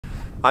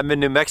I'm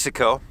in New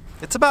Mexico.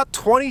 It's about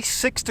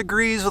 26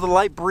 degrees with a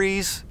light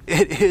breeze.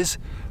 It is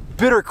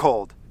bitter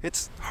cold.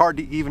 It's hard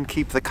to even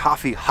keep the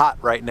coffee hot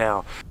right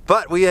now.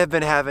 But we have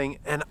been having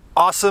an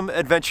awesome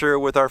adventure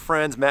with our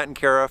friends Matt and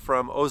Kara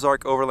from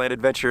Ozark Overland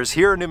Adventures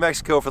here in New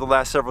Mexico for the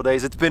last several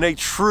days. It's been a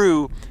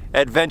true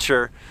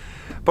adventure.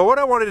 But what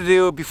I wanted to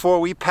do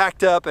before we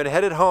packed up and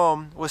headed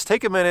home was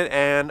take a minute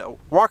and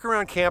walk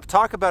around camp,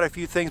 talk about a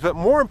few things, but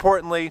more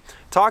importantly,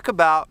 talk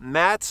about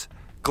Matt's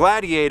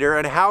Gladiator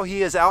and how he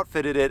has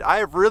outfitted it. I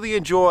have really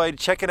enjoyed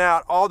checking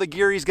out all the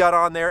gear he's got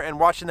on there and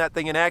watching that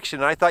thing in action.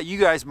 And I thought you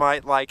guys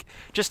might like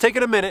just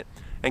taking a minute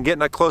and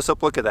getting a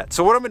close-up look at that.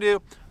 So what I'm gonna do,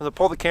 I'm gonna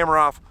pull the camera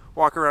off,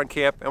 walk around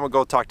camp, and we'll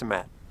go talk to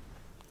Matt.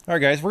 All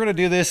right guys, we're gonna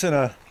do this in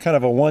a kind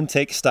of a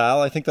one-take style.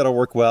 I think that'll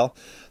work well.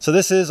 So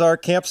this is our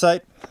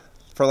campsite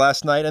for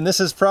last night, and this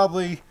is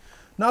probably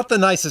not the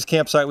nicest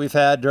campsite we've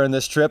had during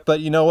this trip, but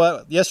you know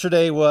what?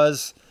 Yesterday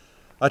was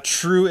a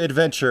true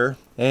adventure,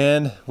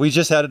 and we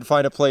just had to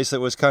find a place that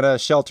was kind of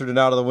sheltered and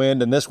out of the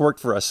wind, and this worked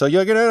for us. So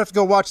you're gonna have to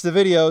go watch the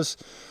videos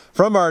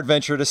from our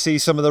adventure to see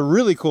some of the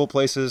really cool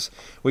places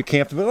we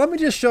camped. But let me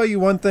just show you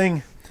one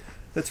thing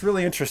that's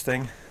really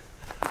interesting.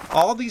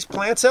 All these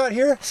plants out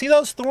here, see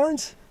those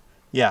thorns?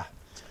 Yeah,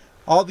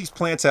 all these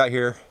plants out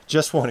here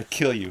just want to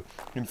kill you.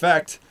 In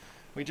fact,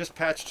 we just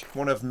patched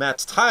one of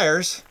Matt's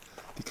tires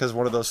because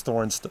one of those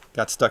thorns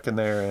got stuck in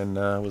there and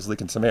was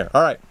leaking some air.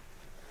 All right.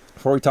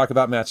 Before we talk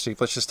about Matt's Jeep,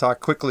 let's just talk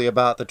quickly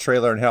about the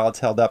trailer and how it's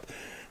held up.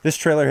 This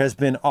trailer has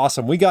been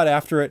awesome. We got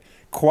after it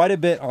quite a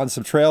bit on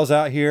some trails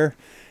out here.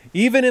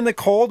 Even in the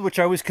cold, which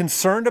I was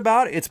concerned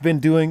about, it's been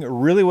doing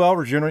really well.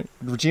 Regina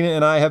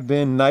and I have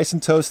been nice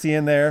and toasty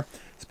in there.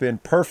 It's been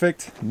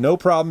perfect, no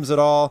problems at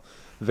all.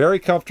 Very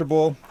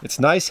comfortable. It's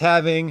nice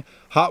having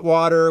hot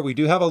water. We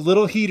do have a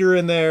little heater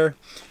in there.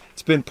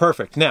 It's been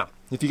perfect. Now,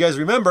 if you guys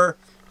remember,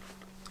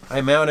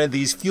 I mounted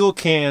these fuel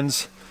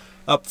cans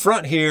up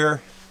front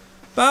here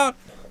about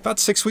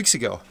 6 weeks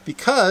ago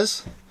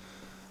because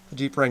the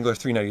Jeep Wrangler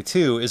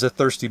 392 is a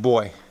thirsty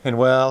boy. And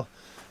well,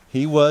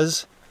 he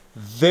was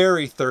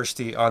very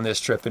thirsty on this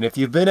trip. And if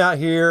you've been out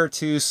here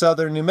to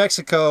southern New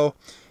Mexico,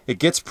 it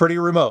gets pretty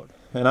remote.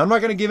 And I'm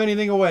not going to give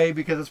anything away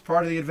because it's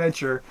part of the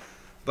adventure,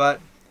 but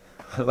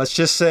let's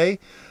just say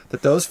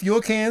that those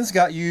fuel cans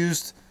got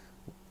used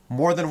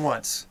more than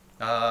once.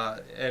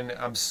 And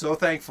I'm so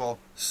thankful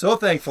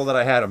that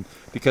I had them,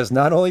 because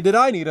not only did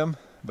I need them,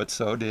 but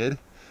so did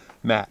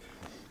Matt.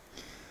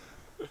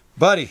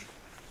 Buddy,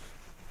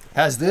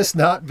 has this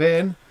not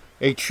been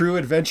a true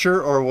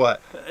adventure or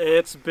what?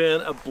 It's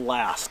been a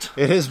blast.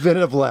 It has been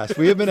a blast.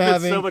 We have been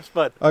having so much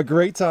fun. A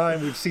great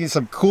time. We've seen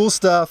some cool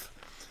stuff,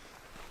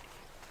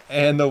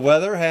 and the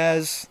weather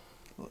has,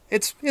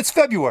 it's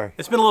February.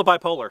 It's been a little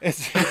bipolar.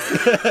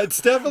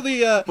 It's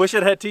definitely wish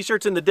I'd had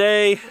t-shirts in the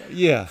day.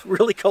 Yeah.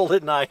 Really cold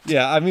at night.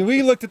 Yeah, I mean,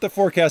 we looked at the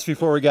forecast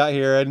before we got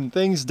here, and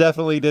things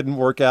definitely didn't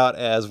work out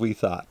as we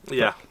thought.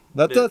 Yeah.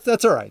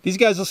 That's all right. These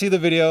guys will see the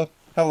video,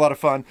 have a lot of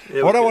fun.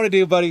 What I want to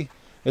do, buddy,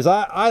 is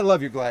I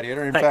love your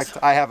Gladiator. In fact,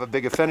 I have a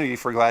big affinity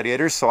for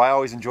Gladiators, so I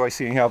always enjoy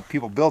seeing how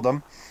people build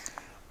them.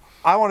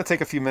 I want to take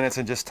a few minutes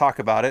and just talk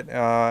about it,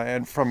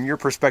 and from your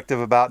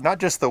perspective about not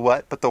just the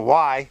what, but the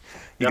why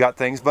you got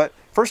things. But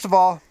first of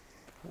all,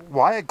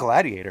 why a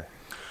Gladiator?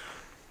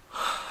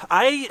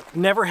 I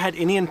never had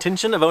any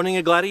intention of owning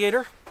a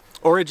Gladiator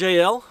or a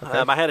JL.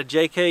 Okay. I had a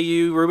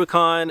JKU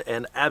Rubicon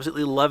and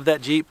absolutely loved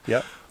that Jeep.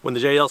 Yep. When the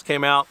JLs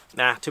came out,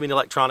 too many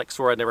electronics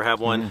for I'd never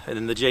have one. And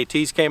then the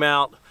JTs came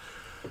out.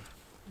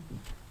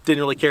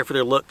 Didn't really care for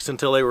their looks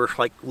until they were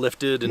like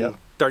lifted and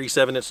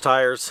 37-inch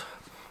tires.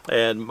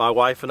 And my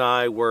wife and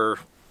I were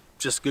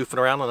just goofing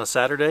around on a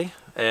Saturday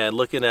and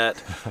looking at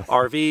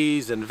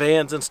RVs and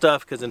vans and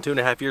stuff, because in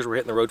 2.5 years we're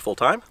hitting the road full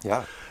time.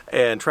 Yeah.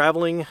 And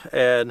traveling,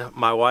 and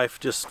my wife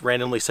just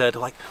randomly said,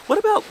 like, what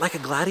about like a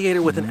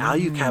Gladiator with an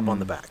alu cab on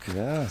the back?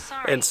 Yeah.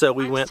 Sorry, and so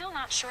we I'm went. Still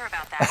not sure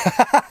about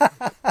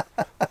that.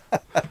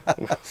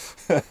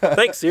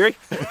 Thanks, Siri.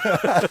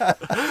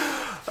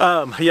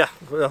 Yeah,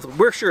 well,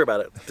 we're sure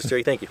about it,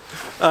 Siri. Thank you.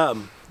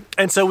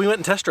 And so we went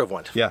and test drove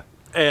one. Yeah.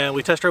 And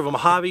we test drove a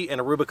Mojave and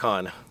a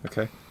Rubicon.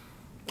 Okay.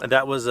 And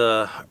that was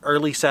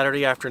early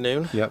Saturday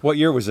afternoon. Yeah. What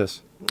year was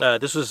this?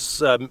 This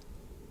was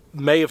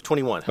May of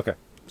 21. Okay.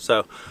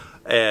 So,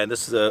 and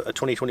this is a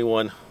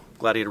 2021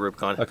 Gladiator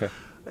Rubicon. Okay.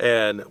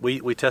 And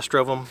we test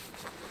drove them,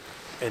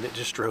 and it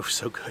just drove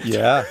so good.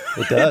 Yeah,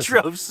 it does. It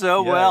drove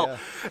so well.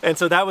 Yeah. And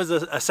so that was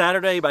a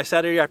Saturday. By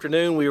Saturday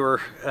afternoon, we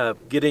were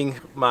getting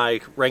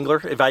my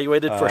Wrangler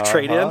evaluated for a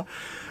trade-in.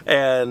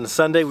 And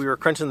Sunday we were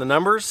crunching the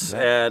numbers,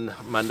 and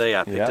Monday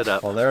I picked it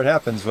up. Well, there it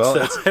happens.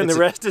 Well, and the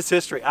rest is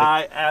history.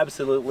 I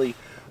absolutely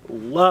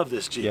love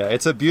this Jeep. Yeah,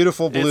 it's a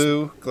beautiful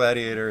blue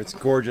Gladiator. It's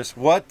gorgeous.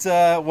 What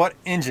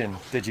engine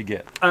did you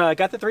get? I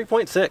got the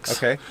 3.6.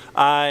 Okay.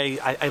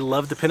 I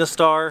love the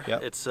Pentastar.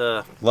 Yep. It's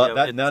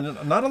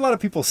not a lot of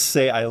people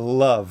say I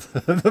love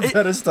the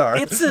Pentastar.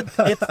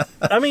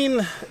 I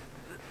mean,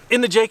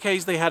 in the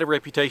JKs they had a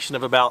reputation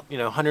of about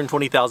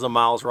 120,000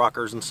 miles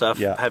rockers and stuff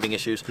having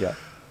issues. Yeah.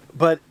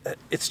 But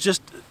it's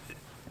just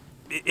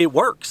it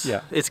works.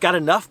 Yeah. It's got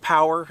enough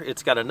power.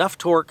 It's got enough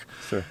torque.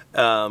 Sure.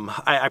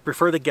 I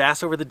prefer the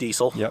gas over the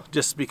diesel. Yep.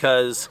 Just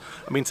because,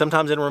 I mean,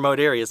 sometimes in remote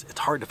areas, it's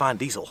hard to find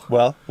diesel.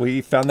 Well,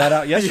 we found that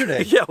out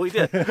yesterday. Yeah, we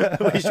did.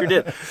 We sure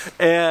did.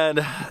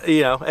 And,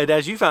 you know, and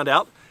as you found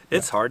out,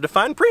 it's hard to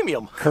find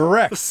premium.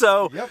 Correct.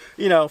 So, Yep.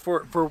 you know,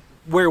 for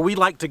where we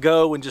like to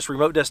go and just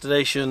remote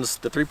destinations,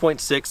 the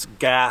 3.6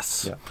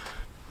 gas,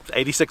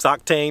 86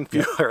 octane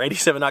fuel or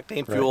 87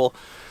 octane fuel,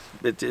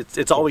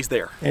 it's always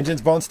there.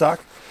 Engine's bone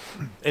stock.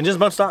 Engine's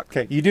bone stock.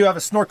 Okay, you do have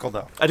a snorkel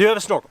though. I do have a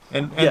snorkel.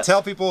 And yes.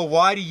 tell people,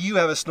 why do you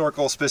have a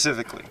snorkel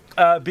specifically?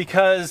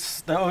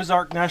 Because the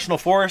Ozark National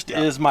Forest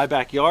is my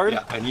backyard.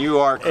 Yeah, and you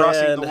are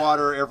crossing And the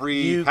water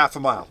every half a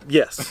mile.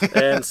 Yes,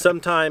 and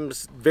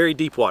sometimes very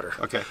deep water.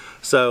 Okay.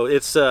 So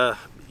it's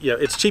you know,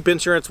 it's cheap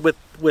insurance with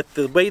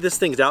the way this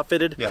thing's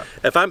outfitted. Yeah.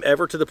 If I'm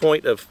ever to the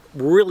point of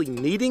really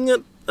needing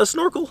a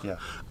snorkel,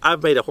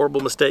 I've made a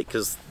horrible mistake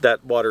because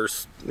that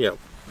water's, you know,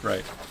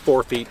 right,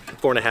 4 feet,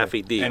 4.5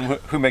 feet deep. And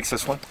who makes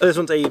this one? This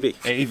one's AEV.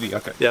 AEV,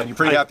 okay. Yeah. And you're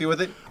pretty happy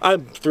with it?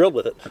 I'm thrilled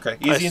with it. Okay.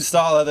 Easy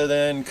install other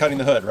than cutting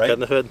the hood, right?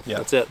 Cutting the hood, Yeah.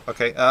 that's it.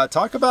 Okay,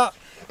 talk about,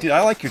 dude,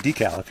 I like your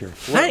decal up here.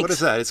 Thanks. What is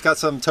that? It's got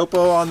some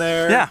topo on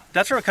there. Yeah,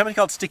 that's from a company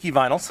called Sticky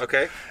Vinyls.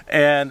 Okay.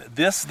 And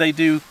this, they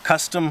do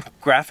custom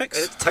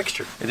graphics. It's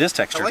textured. It is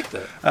textured. I like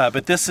that.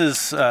 But this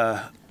is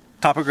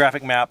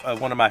topographic map of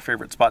one of my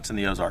favorite spots in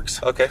the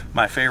Ozarks. Okay.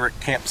 My favorite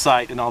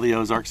campsite in all the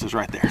Ozarks is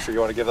right there. Sure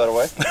you want to give that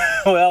away?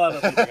 Well, I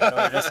don't think I know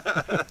where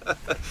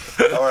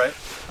it is. All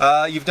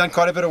right. You've done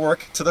quite a bit of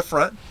work to the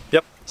front.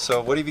 Yep.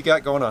 So what have you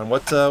got going on?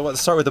 Let's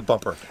start with the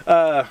bumper.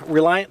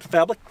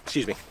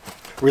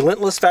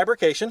 Relentless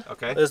Fabrication.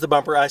 Okay. Is the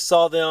bumper. I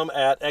saw them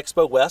at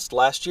Expo West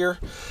last year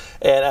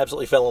and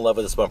absolutely fell in love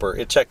with this bumper.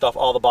 It checked off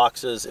all the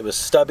boxes. It was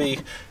stubby,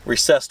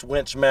 recessed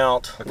winch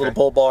mount, little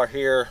bull bar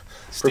here,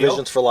 Steel?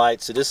 provisions for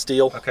lights. It is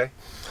steel. Okay.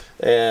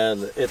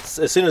 And it's,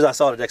 as soon as I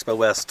saw it at Expo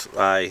West,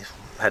 I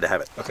had to have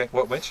it. Okay,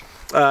 what winch?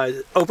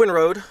 Open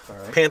road,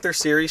 right. Panther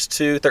Series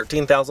 2,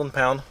 13,000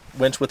 pound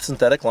winch with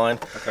synthetic line.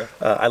 Okay.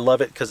 I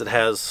love it because it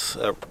has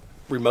a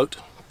remote,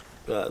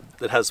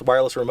 it has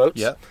wireless remotes.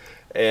 Yep.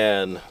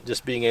 And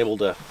just being able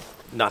to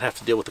not have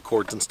to deal with the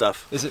cords and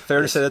stuff. Is it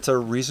fair to say that's a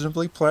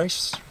reasonably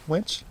priced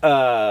winch?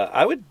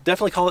 I would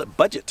definitely call it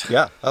budget.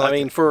 Yeah, I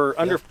mean, for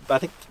under, I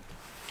think,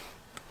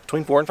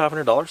 between $400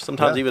 and $500,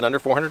 sometimes even under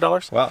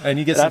 $400. Wow, and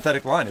you get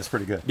synthetic line, it's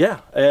pretty good.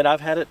 Yeah, and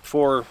I've had it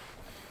for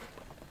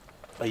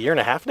a year and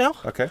a half now.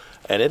 Okay.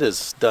 And it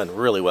has done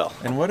really well.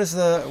 And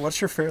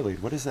what's your fair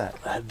lead? What is that?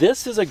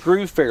 This is a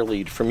groove fair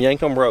lead from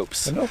Yankum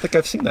Ropes. I don't think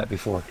I've seen that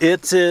before.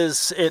 It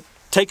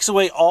takes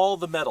away all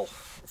the metal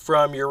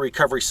from your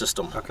recovery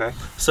system. Okay.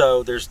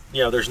 So there's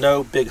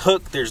no big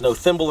hook, there's no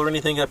thimble or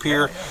anything up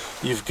here.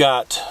 You've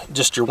got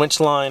just your winch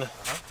line.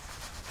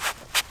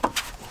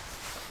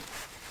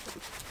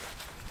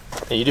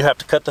 And you do have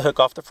to cut the hook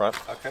off the front.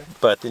 Okay.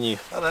 But then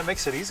that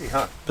makes it easy,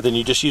 huh? But then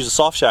you just use a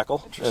soft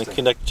shackle and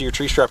connect it to your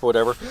tree strap or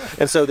whatever. Yeah.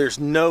 And so there's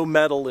no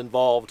metal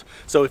involved.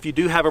 So if you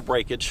do have a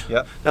breakage,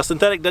 now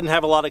synthetic doesn't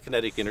have a lot of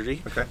kinetic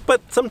energy,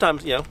 but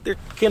sometimes, there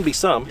can be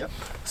some.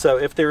 So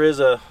if there is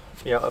a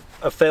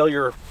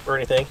failure or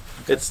anything,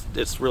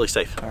 it's really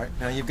safe. All right,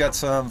 now you've got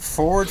some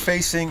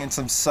forward-facing and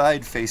some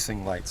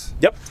side-facing lights.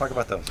 Yep. Talk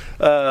about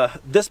those.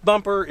 This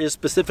bumper is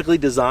specifically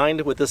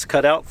designed with this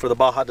cutout for the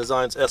Baja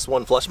Designs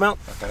S1 flush mount.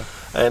 Okay.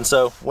 And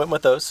so went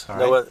with those.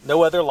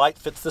 No other light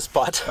fits the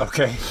spot.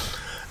 Okay.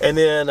 And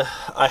then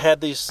I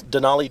had these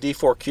Denali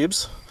D4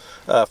 cubes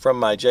from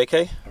my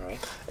JK. All right.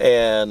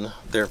 And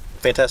they're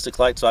fantastic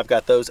lights, so I've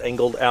got those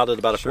angled out at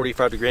about a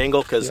 45-degree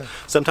angle because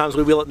sometimes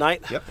we wheel at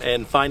night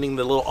and finding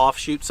the little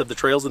offshoots of the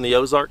trails in the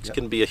Ozarks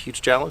can be a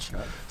huge challenge.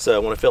 So I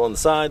want to fill in the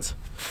sides.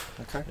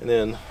 Okay. And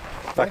then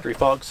factory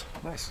fogs.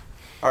 Nice.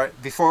 All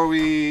right, before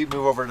we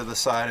move over to the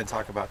side and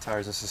talk about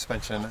tires and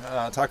suspension,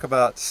 talk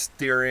about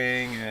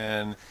steering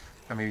and,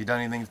 have you done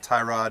anything with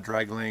tie rod,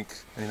 drag link,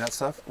 any of that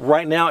stuff?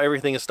 Right now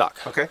everything is stock.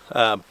 Okay.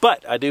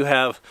 But I do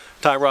have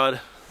tie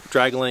rod,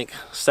 drag link,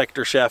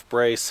 sector shaft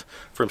brace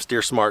from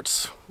Steer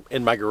Smarts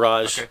in my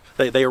garage.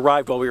 Okay. They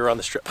arrived while we were on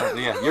this trip.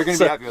 Yeah, you're going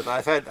to be happy with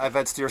that. I've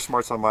had Steer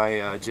Smarts on my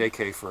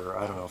JK for,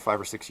 I don't know, 5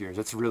 or 6 years.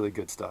 It's really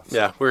good stuff. So.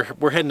 Yeah,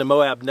 we're heading to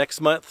Moab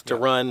next month to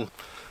run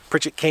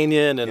Pritchett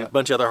Canyon and a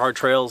bunch of other hard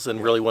trails,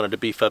 and really wanted to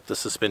beef up the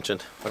suspension.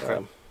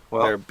 Okay.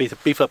 Well,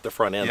 beef up the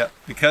front end. Yeah,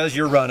 because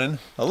you're running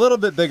a little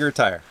bit bigger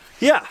tire.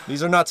 Yeah.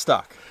 These are not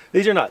stock.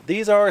 These are not.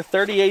 These are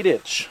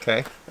 38-inch.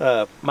 Okay.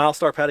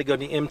 Milestar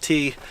Patagonia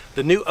MT,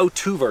 the new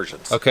O2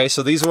 versions. Okay,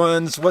 so these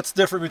ones, what's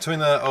different between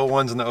the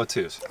O1s and the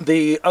O2s?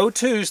 The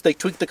O2s, they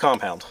tweaked the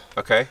compound.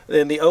 Okay.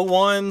 And the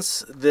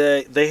O1s,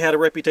 they had a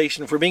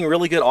reputation for being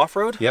really good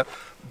off-road. Yep.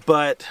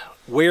 But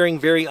wearing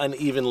very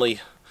unevenly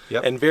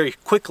and very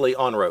quickly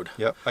on-road.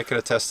 Yep, I could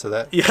attest to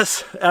that.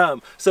 Yes.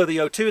 So the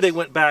O2, they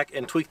went back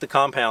and tweaked the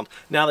compound.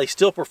 Now they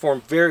still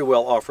perform very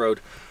well off-road,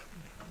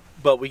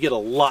 but we get a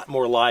lot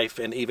more life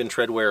and even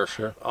tread wear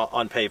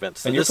on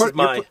pavements. And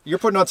you're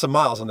putting on some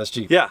miles on this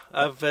Jeep. Yeah,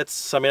 I've had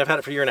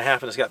it for a year and a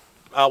half, and it's got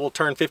I will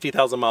turn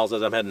 50,000 miles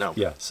as I'm heading home.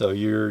 Yeah, so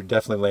you're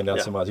definitely laying down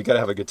some miles. You got to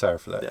have a good tire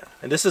for that. Yeah,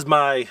 and this is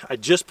I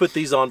just put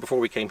these on before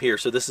we came here,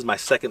 so this is my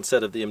second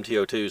set of the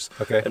MT-02s.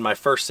 Okay. And my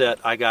first set,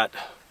 I got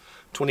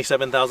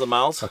 27,000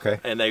 miles. Okay.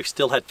 And they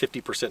still had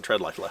 50% tread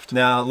life left.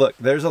 Now, look,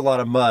 there's a lot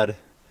of mud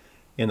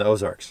in the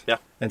Ozarks. Yeah.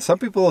 And some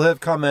people have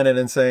commented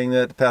and saying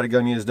that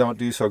Patagonias don't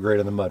do so great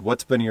in the mud.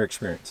 What's been your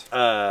experience?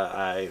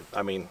 I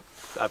mean,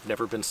 I've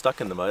never been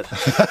stuck in the mud.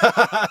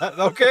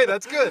 Okay,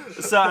 that's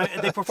good. So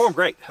they perform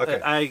great.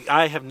 Okay.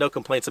 I have no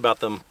complaints about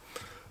them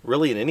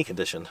really in any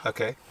condition.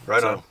 Okay,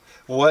 right on.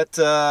 What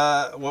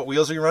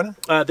wheels are you running?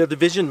 They're the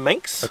Vision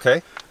Manx.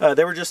 Okay.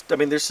 They were just, I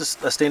mean, there's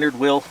just a standard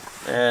wheel,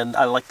 and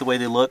I like the way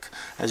they look.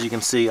 As you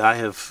can see, I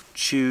have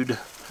chewed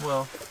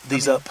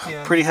these up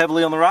pretty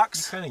heavily on the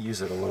rocks. Kind of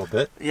use it a little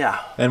bit.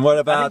 Yeah. And what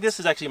about? I think this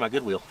is actually my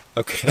good wheel.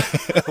 Okay.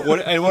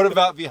 What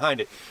about behind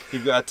it?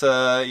 You've got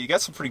you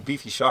got some pretty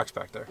beefy shocks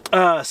back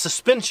there.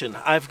 Suspension.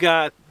 I've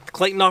got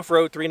Clayton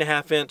Off-Road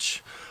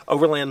 3.5-inch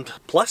Overland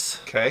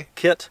Plus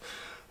kit.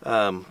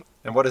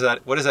 And what does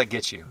that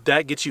get you?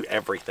 That gets you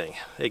everything.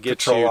 It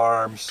gets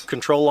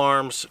control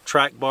arms,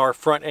 track bar,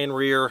 front and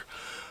rear,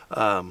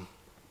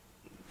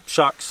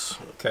 shocks.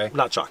 Okay.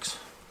 Not shocks.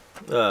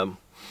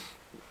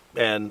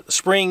 And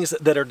springs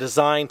that are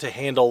designed to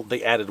handle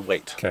the added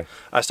weight. Okay.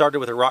 I started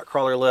with a rock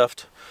crawler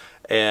lift,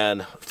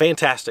 and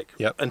fantastic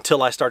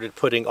until I started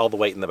putting all the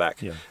weight in the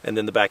back. Yeah. And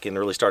then the back end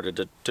really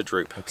started to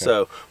droop. Okay.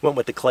 So went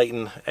with the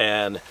Clayton,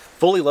 and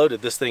fully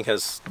loaded, this thing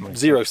has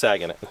zero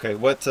sag in it. Okay,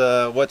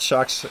 what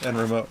shocks and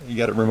remote? You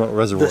got a remote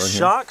reservoir in here. The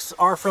shocks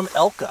are from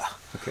Elka.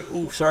 Okay.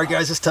 Ooh, sorry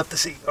guys, it's tough to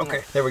see.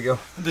 Okay, there we go.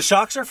 The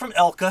shocks are from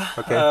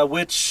Elka,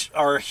 which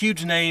are a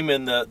huge name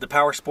in the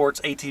power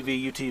sports,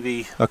 ATV,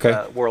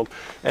 UTV world.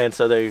 And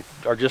so they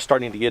are just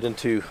starting to get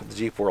into the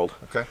Jeep world.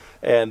 Okay.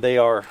 And they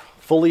are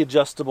fully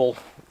adjustable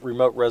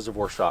remote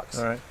reservoir shocks.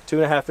 All right.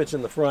 2.5-inch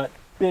in the front,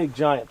 big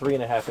giant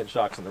 3.5-inch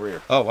shocks in the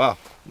rear. Oh wow.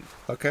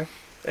 Okay.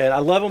 And I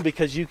love them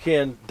because you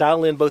can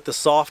dial in both the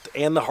soft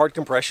and the hard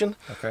compression.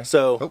 Okay.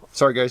 So,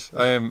 sorry guys,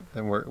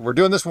 we're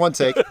doing this one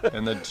take,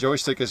 and the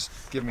joystick is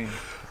giving me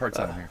a hard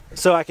time here.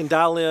 So I can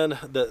dial in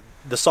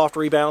the soft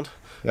rebound,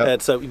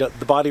 and so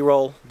the body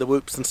roll, the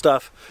whoops and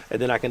stuff,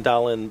 and then I can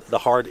dial in the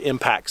hard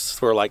impacts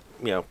for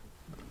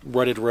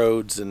rutted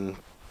roads and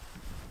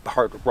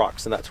hard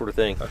rocks and that sort of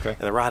thing. Okay.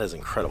 And the ride is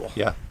incredible.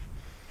 Yeah.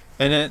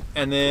 And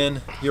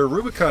then your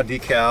Rubicon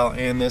decal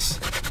and this.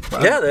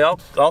 Yeah, they all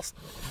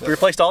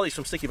replaced all these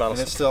from sticky vinyls. And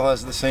it still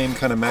has the same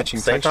kind of matching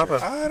same texture.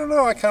 I don't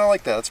know, I kind of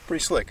like that. It's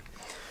pretty slick.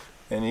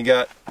 And you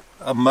got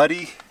a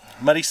muddy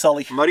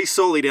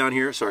Sully down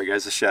here. Sorry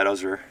guys, the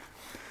shadows are.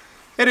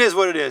 It is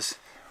what it is.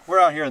 We're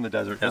out here in the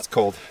desert. Yep. It's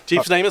cold.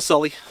 Jeep's name is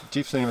Sully.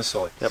 Jeep's name is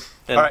Sully. Yep.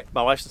 And all right.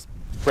 My wife's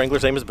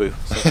Wrangler's name is Boo.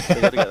 So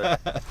they go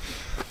together.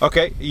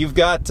 Okay, you've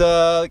got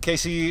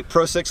KC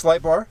Pro 6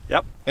 light bar.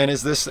 Yep. And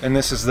this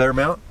is their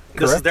mount? Correct?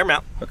 This is their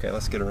mount. Okay,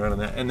 let's get around on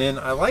that. And then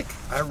I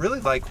really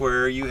like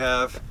where you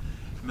have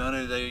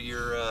mounted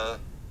your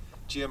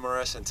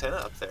GMRS antenna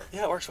up there.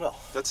 Yeah, it works well.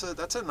 That's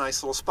a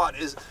nice little spot.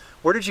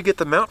 Where did you get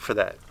the mount for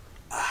that?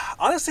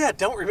 Honestly, I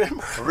don't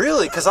remember.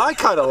 Really? Because I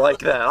kind of like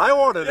that. I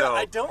want to know.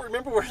 I don't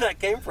remember where that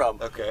came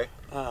from. Okay.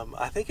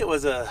 I think it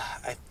was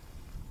I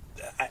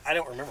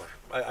don't remember.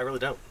 I really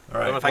don't. All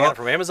right. I don't know if I got it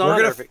from Amazon.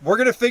 We're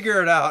gonna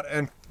figure it out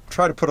and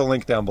try to put a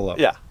link down below.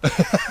 Yeah.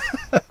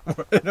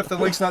 And if the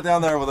link's not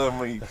down there, well then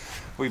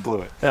we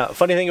blew it. Yeah.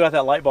 Funny thing about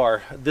that light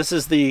bar, this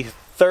is the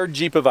third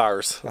Jeep of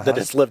ours that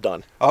it's lived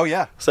on. Oh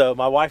yeah. So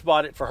my wife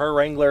bought it for her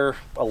Wrangler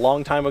a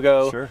long time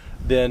ago. Sure.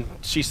 Then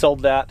she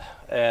sold that,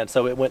 and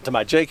so it went to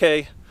my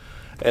JK,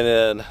 and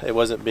then it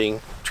wasn't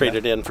being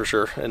traded in for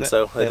sure, and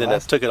then I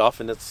took it off,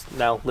 and it's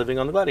now living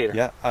on the Gladiator.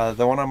 Yeah.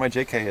 The one on my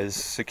JK is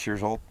 6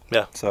 years old.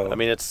 Yeah. So I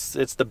mean,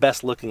 it's the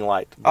best looking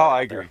light. Oh,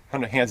 I agree.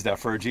 Hands down,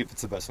 for a Jeep,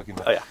 it's the best looking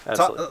light. Oh yeah,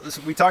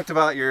 absolutely. We talked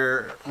about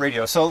your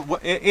radio. So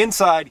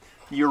inside,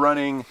 you're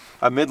running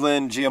a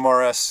Midland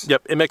GMRS.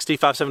 Yep, MXT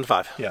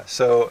 575. Yeah.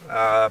 So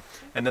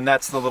and then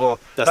that's the little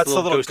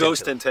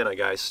ghost antenna,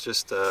 guys.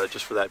 Just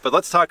for that. But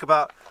let's talk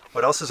about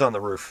what else is on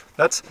the roof.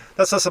 That's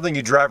not something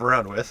you drive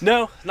around with.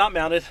 No, not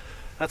mounted.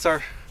 That's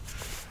our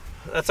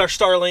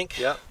Starlink.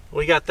 Yeah.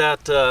 We got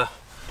that I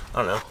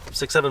don't know,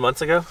 6-7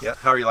 months ago. Yeah.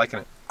 How are you liking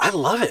it? I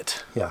love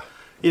it. Yeah.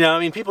 I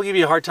mean, people give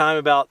you a hard time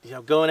about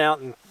going out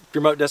and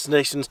remote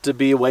destinations to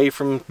be away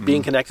from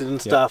being connected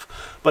and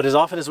stuff. But as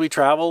often as we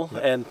travel,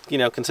 and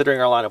considering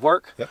our line of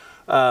work,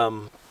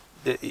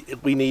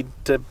 we need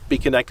to be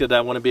connected.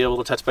 I want to be able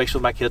to touch base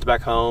with my kids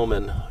back home,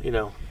 and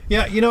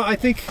Yeah, I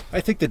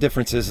think the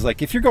difference is,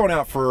 like, if you're going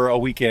out for a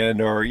weekend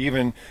or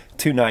even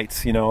 2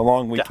 nights, a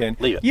long weekend,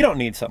 you don't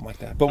need something like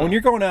that. But when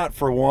you're going out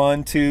for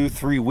 1, 2,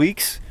 3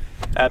 weeks,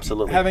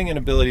 absolutely, having an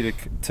ability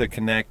to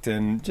connect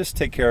and just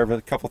take care of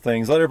a couple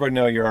things, let everybody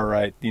know you're all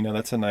right.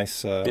 That's a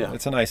nice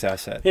it's a nice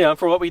asset. Yeah,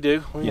 for what we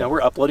do,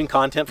 we're uploading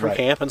content from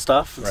camp and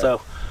stuff, and so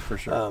for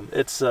sure,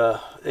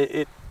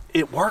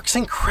 it works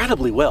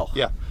incredibly well.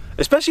 Yeah,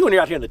 especially when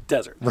you're out here in the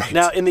desert. Right.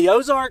 Now in the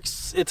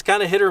Ozarks, it's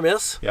kind of hit or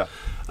miss. Yeah.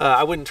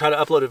 I wouldn't try to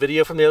upload a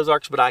video from the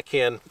Ozarks, but I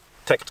can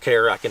text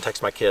care. I can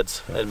text my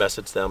kids and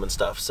message them and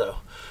stuff. So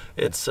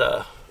it's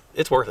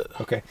worth it.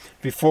 Okay.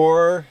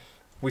 Before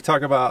we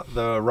talk about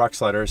the rock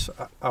sliders,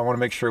 I want to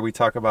make sure we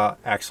talk about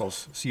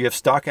axles. So you have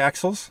stock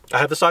axles? I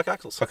have the stock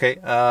axles. Okay.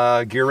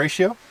 Gear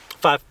ratio?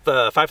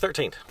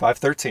 513.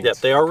 513. Yep.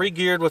 They are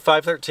re-geared with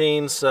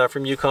 513s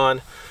from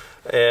Yukon.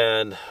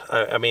 And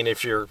I mean,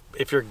 if you're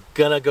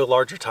gonna go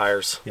larger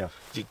tires, yeah,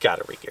 you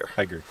gotta re-gear.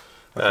 I agree.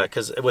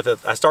 Because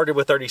I started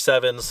with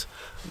 37s,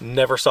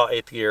 never saw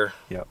 8th gear.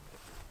 Yep.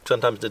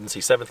 Sometimes didn't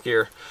see 7th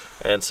gear,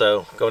 and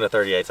so going to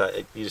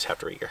 38s, you just have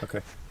to re-gear.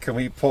 Okay. Can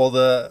we pull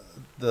the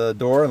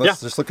door?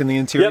 Let's just look in the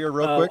interior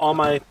real quick. All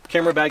my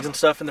camera bags and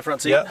stuff in the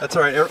front seat. Yeah, that's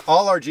all right.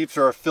 All our Jeeps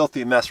are a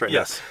filthy mess right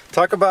now.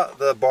 Talk about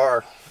the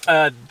bar.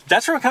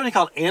 That's from a company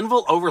called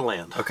Anvil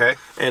Overland. Okay.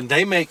 And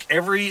they make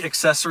every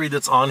accessory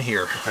that's on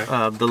here. Okay.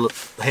 The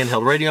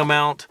handheld radio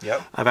mount.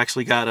 Yep. I've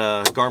actually got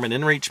a Garmin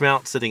InReach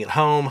mount sitting at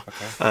home.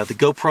 Okay. The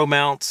GoPro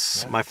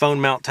mounts, my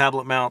phone mount,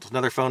 tablet mount,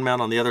 another phone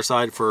mount on the other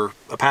side for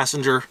a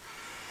passenger.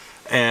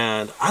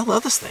 And I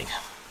love this thing.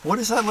 What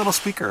is that little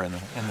speaker in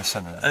the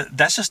center?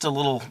 That's just a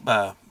little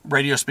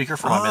radio speaker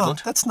for my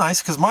Midland. That's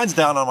nice, because mine's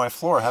down on my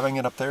floor. Having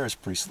it up there is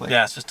pretty slick.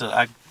 Yeah, it's just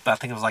I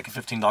think it was like a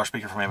 $15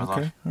 speaker from Amazon.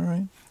 Okay, all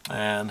right.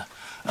 And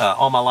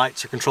all my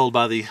lights are controlled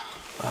by the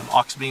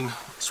aux beam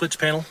switch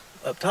panel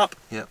up top.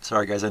 Yep.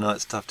 Sorry guys, I know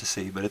it's tough to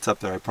see, but it's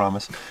up there, I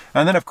promise.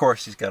 And then of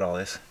course he's got all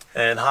this.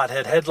 And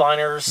hothead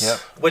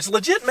headliners, which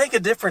legit make a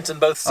difference in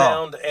both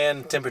sound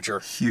and temperature.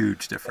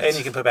 Huge difference. And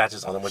you can put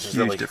patches on them, which is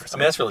really difference. I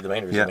mean, that's really the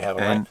main reason we have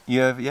them. And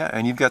you have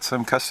and you've got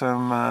some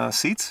custom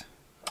seats.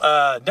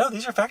 No,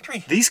 these are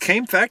factory. These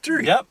came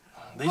factory. Yep.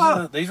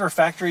 These were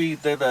factory.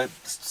 They're the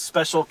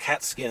special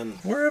cat skin.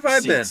 Where have I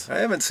been? I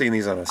haven't seen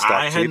these on a stock.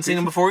 I hadn't seen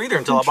them before either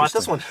until I bought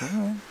this one.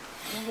 Oh,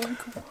 very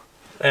cool.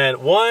 And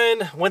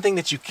one thing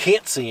that you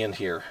can't see in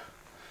here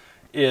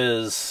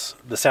is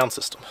the sound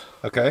system.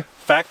 Okay.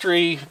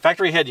 Factory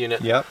head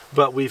unit. Yep.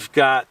 But we've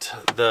got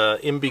the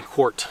MB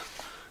Quart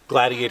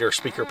Gladiator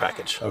speaker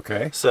package.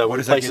 Okay. So what it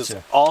does that replaces get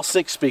you? all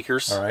 6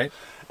 speakers. All right.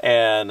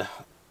 And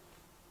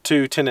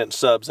 2 10-inch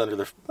subs under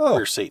the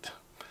rear seat.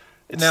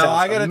 It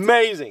sounds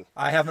amazing.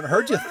 I haven't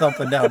heard you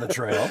thumping down the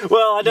trail.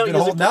 Well, I don't. You've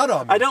been holding out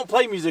on me. I don't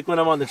play music when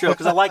I'm on the trail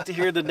because I like to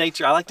hear the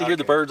nature. I like to hear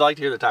the birds. I like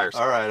to hear the tires.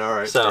 All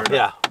right. So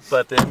yeah,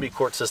 but the MB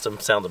Quart system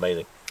sounds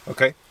amazing.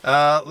 Okay,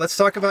 let's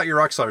talk about your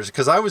rock sliders,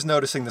 because I was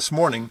noticing this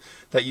morning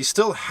that you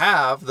still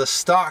have the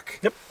stock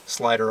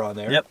slider on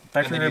there. Yep,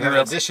 and then you have an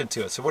addition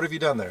to it. So what have you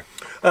done there?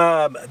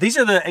 These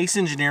are the Ace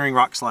Engineering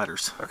rock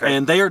sliders,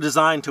 and they are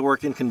designed to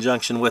work in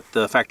conjunction with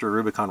the factory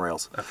Rubicon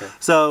rails. Okay.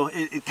 So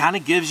it kind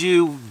of gives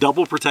you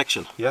double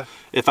protection. Yeah.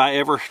 If I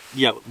ever,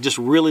 just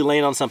really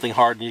laying on something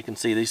hard, and you can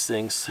see these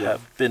things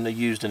have been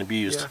used and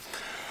abused.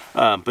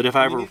 Yeah. But if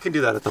I ever, you can do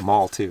that at the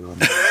mall too.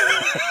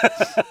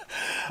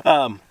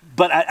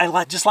 But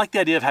I just like the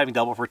idea of having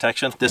double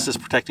protection. This is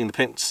protecting the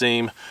pinch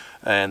seam,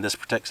 and this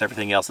protects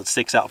everything else. It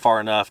sticks out far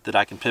enough that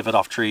I can pivot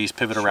off trees,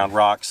 pivot around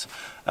rocks.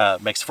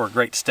 Makes for a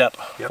great step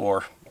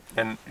for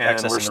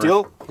accessing we're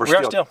steel. We're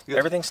steel.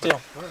 Everything's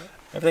steel. Right.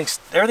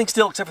 Everything's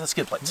steel except for the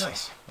skid plates.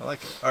 Nice. I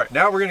like it. All right,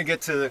 now we're going to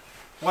get to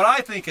what I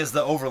think is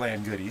the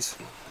overland goodies.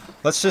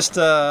 Let's just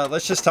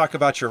talk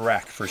about your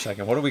rack for a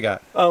second. What do we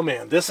got? Oh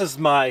man, this is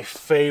my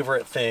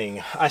favorite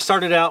thing. I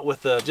started out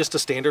with just a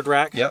standard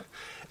rack. Yep.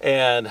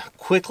 And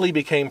quickly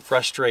became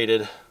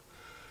frustrated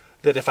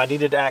that if I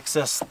needed to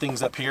access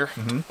things up here,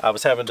 I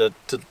was having to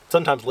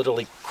sometimes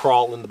literally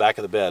crawl in the back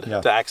of the bed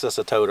to access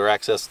a tote or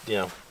access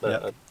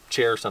a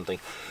chair or something.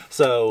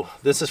 So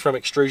this is from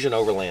Extrusion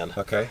Overland.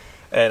 Okay.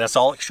 And it's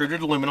all extruded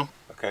aluminum.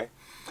 Okay.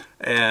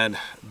 And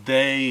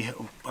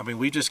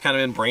we've just kind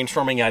of been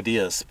brainstorming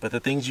ideas, but the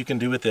things you can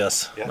do with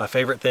this, my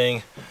favorite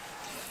thing.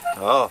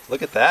 Oh,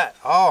 look at that.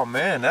 Oh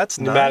man, that's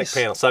pneumatic nice.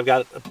 panel. So I've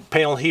got a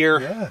panel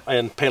here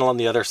and panel on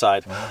the other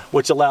side,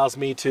 which allows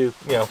me to,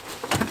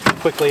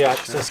 quickly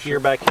access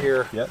gear back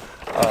here. Yep.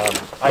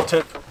 I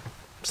took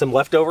some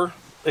leftover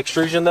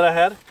extrusion that I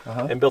had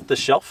and built this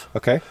shelf.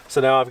 Okay.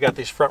 So now I've got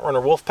these front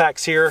runner wolf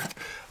packs here.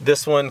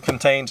 This one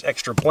contains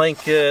extra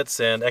blankets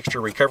and extra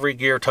recovery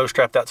gear, toe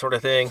strap, that sort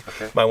of thing.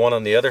 Okay. My one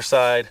on the other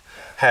side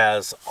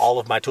has all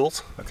of my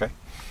tools. Okay.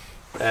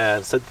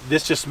 And so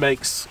this just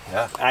makes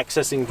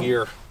accessing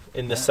gear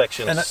in this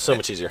section so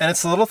much easier. And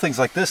it's the little things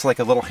like this, like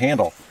a little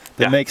handle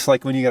that makes,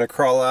 like when you got to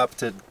crawl up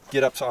to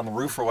get up on the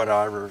roof or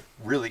whatever,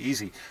 really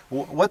easy.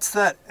 What's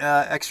that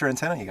extra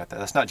antenna you got there?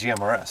 That's not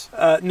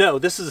GMRS. No,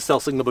 this is a cell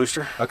signal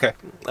booster. Okay.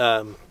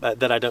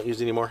 That I don't use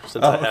anymore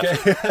since I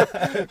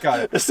have.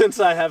 Got it.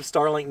 Since I have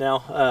Starlink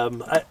now,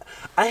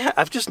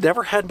 I've just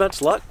never had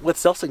much luck with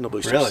cell signal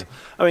boosters. Really?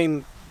 I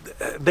mean,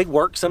 they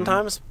work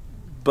sometimes,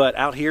 but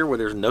out here where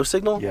there's no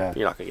signal, you're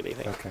not gonna get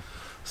anything. Okay.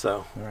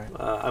 So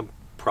I'm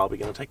probably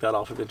going to take that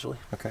off eventually.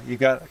 Okay, you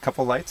got a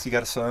couple lights. You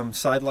got some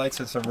side lights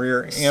and some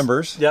rear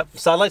ambers. Yep,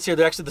 side lights here.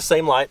 They're actually the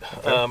same light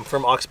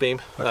from aux beam.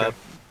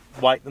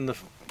 White in the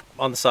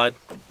on the side,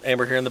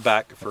 amber here in the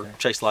back for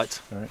chase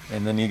lights. All right.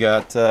 And then you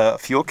got a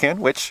fuel can,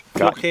 which I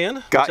got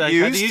had to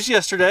use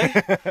yesterday,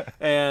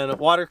 and a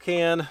water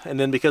can, and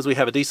then because we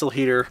have a diesel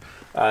heater,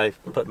 I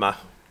put my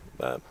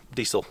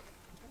diesel.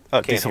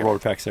 Diesel roller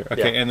packs there.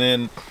 Okay, and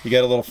then you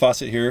got a little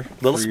faucet here.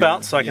 Little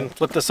spout, so I can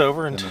flip this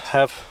over and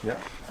have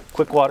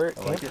quick water.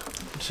 I like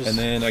it. And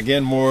then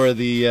again, more of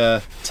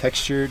the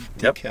textured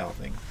decal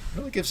thing.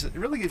 It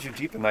really gives your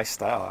Jeep a nice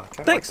style.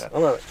 Thanks. Like I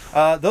love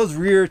it. Those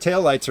rear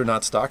tail lights are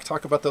not stock.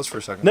 Talk about those for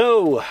a second.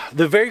 No,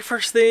 the very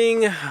first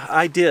thing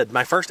I did,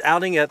 my first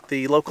outing at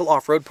the local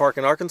off-road park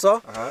in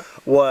Arkansas,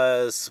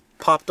 was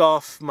popped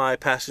off my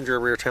passenger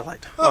rear tail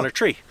light on a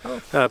tree.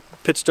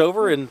 Pitched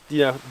over, and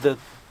the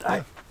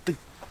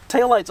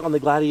taillights on the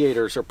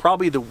Gladiators are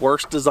probably the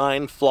worst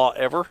design flaw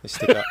ever. They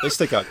stick out. They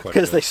stick out quite a bit.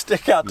 Because they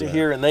stick out to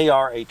here, and they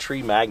are a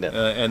tree magnet.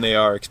 And they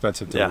are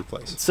expensive to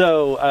replace.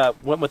 So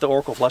went with the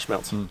Oracle flush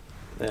mounts, and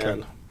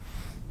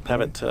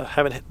haven't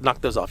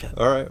knocked those off yet.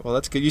 All right. Well,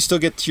 that's good. You still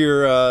get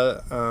your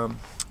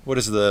what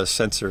is the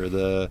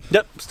sensor?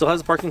 Yep. Still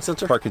has a parking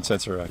sensor. Parking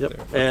sensor right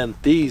there. And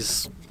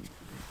these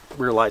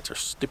rear lights are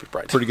stupid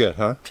bright. Pretty good,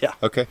 huh? Yeah.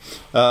 Okay.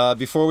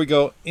 Before we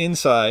go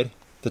inside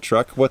the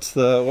truck, what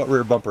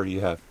rear bumper do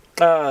you have?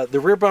 The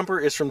rear bumper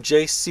is from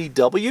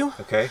JCW.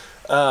 Okay.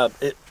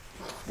 It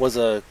was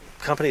a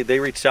company,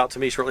 they reached out to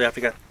me shortly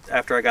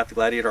after I got the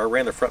Gladiator. I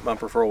ran the front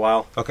bumper for a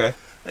while. Okay.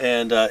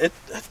 And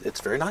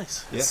it's very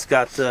nice. Yeah. It's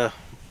got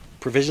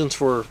provisions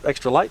for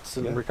extra lights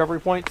and recovery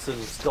points,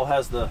 and still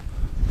has the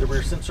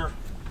rear sensor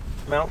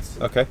mounts.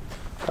 Okay.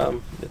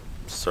 It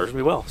serves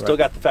me well. Still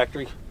got the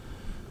factory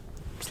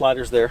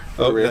sliders there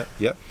for the rear.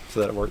 Yep. So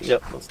that works.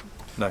 Yep.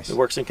 Nice. It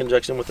works in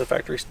conjunction with the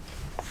factory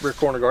rear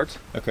corner guards.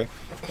 Okay.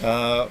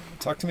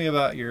 Talk to me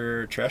about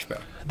your trash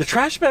bag. The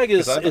trash bag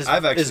is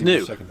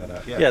new. Checking that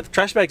out. Yeah, the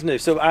trash bag's new.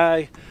 So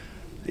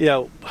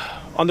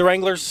on the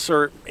Wranglers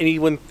or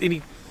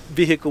any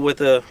vehicle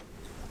with a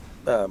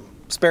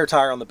spare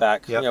tire on the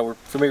back, we're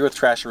familiar with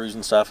trasheroos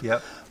and stuff.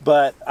 Yep.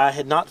 But I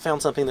had not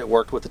found something that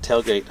worked with the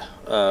tailgate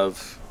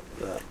of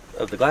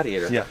the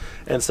Gladiator. Yeah.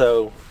 And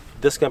so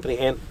this company,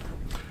 and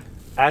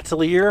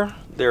Atelier,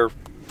 they're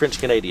French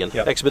Canadian,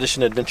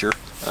 Expedition Adventure.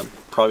 I'm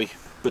probably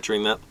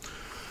butchering that.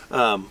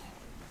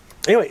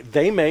 Anyway,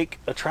 they make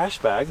a trash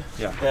bag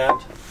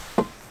that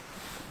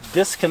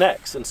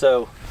disconnects, and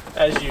so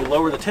as you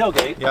lower the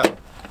tailgate,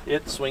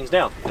 it swings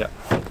down. Yeah,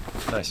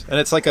 nice. And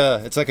it's like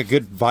a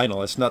good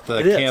vinyl. It's not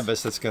the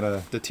canvas that's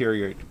gonna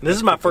deteriorate. This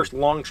is my first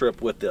long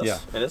trip with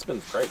this, and it's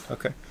been great.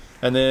 Okay.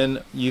 And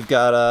then you've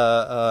got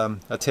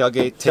a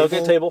tailgate table.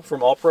 Tailgate table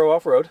from All Pro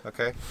Off Road.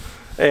 Okay.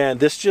 And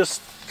this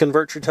just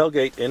converts your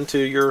tailgate into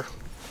your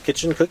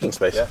kitchen cooking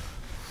space. Yeah.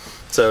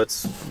 So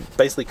it's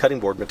basically cutting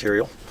board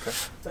material,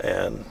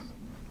 and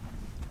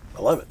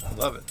I love it. I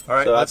love it. All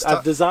right. So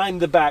I've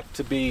designed the back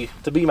to be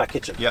my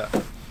kitchen. Yeah.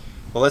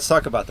 Well, let's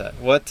talk about that.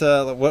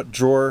 What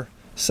drawer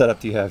setup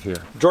do you have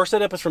here? Drawer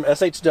setup is from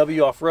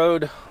SHW Off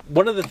Road.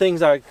 One of the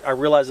things I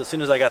realized as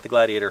soon as I got the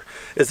Gladiator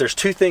is there's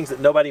two things that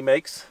nobody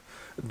makes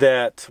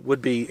that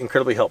would be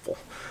incredibly helpful.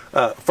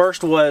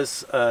 First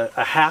was a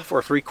 1/2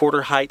 or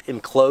 3/4 height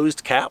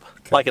enclosed cap,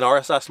 like an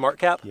RSI Smart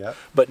Cap,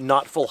 but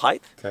not full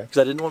height, because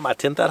I didn't want my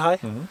tent that high.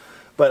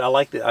 But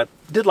I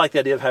did like the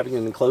idea of having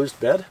an enclosed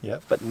bed,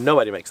 but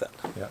nobody makes that.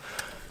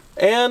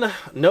 And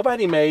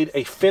nobody made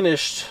a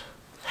finished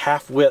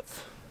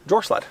half-width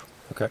drawer slide.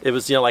 Okay. It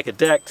was like a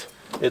decked,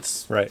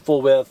 it's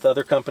full width.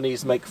 Other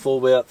companies make full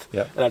width,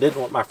 and I didn't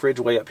want my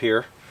fridge way up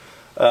here.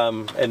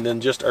 And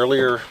then just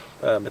earlier,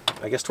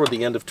 I guess toward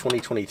the end of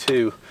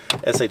 2022,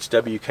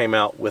 SHW came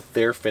out with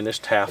their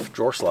finished half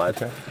drawer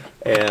slide,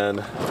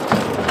 and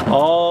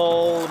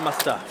all of my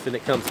stuff, and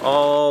it comes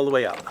all the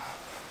way out.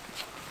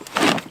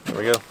 There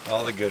we go.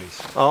 All the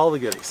goodies. All the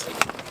goodies.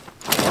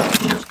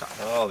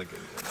 All the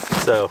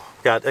goodies. So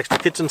got extra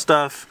kitchen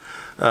stuff,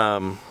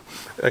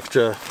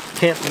 extra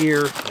camp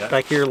gear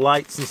back here,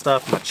 lights and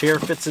stuff. My chair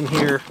fits in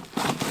here.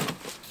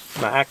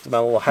 My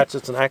little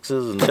hatchets and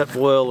axes and jet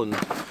foil and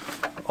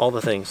all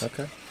the things.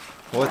 Okay.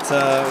 What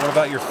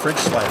about your fridge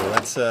slider?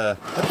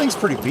 That thing's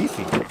pretty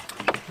beefy.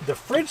 The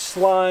fridge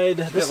slide,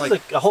 this is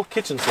a whole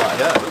kitchen slide.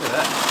 Yeah, look at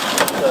that.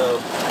 So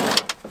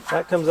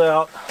that comes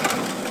out,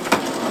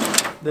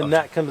 then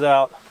that comes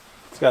out.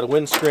 It's got a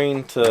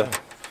windscreen to,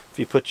 if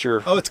you put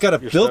your... Oh, it's got a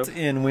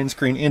built-in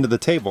windscreen into the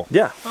table.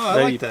 Yeah. Oh,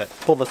 I like that.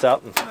 Pull this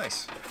out. And,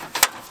 nice.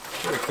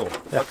 Very cool.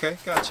 Yeah. Okay,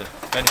 gotcha.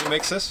 And who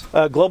makes this?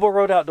 Global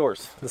Road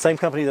Outdoors, the same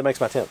company that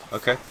makes my tent.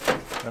 Okay.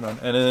 Right on.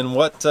 And then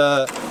what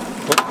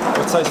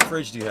size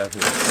fridge do you have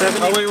here?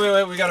 70. Oh,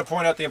 wait. We got to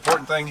point out the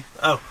important thing.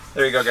 Oh.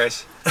 There you go,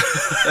 guys.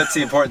 That's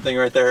the important thing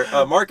right there.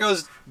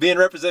 Marco's being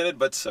represented,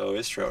 but so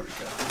is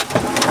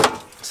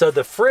TrailRecon. So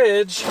the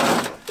fridge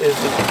is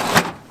the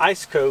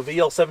Iceco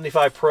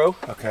VL75 Pro.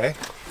 Okay.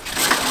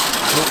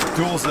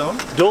 Dual zone?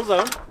 Dual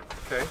zone.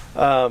 Okay.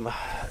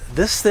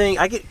 This thing,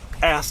 I get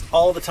asked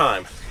all the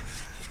time,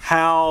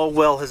 how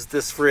well has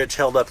this fridge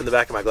held up in the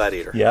back of my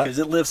Gladiator? Yeah. Because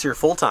it lives here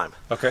full time.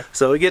 Okay.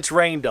 So it gets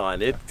rained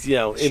on. It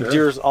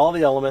endures all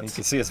the elements. You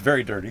can see it's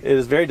very dirty. It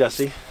is very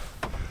dusty.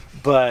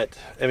 But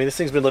I mean, this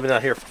thing's been living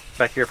out here,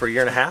 back here for a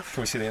year and a half.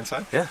 Can we see the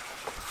inside? Yeah.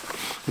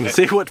 You can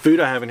see what food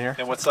I have in here.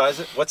 And what size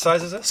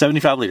is it?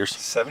 75 liters.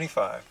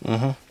 75.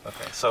 Okay.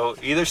 So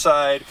either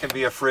side can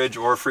be a fridge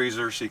or a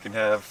freezer, so you can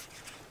have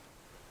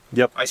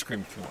ice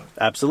cream if you want.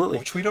 Absolutely.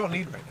 Which we don't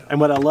need right now. And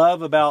what I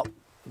love about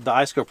the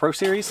IceCo Pro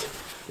Series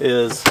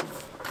is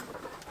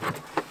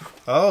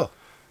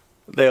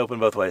they open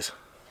both ways.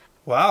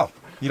 Wow.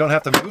 You don't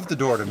have to move the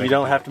door to make it. You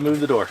don't have to move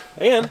the door.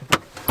 And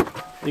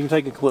you can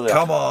take it completely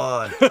Come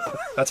off. on.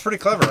 That's pretty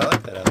clever. I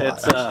like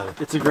that a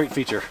lot, it's a great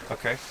feature.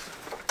 Okay.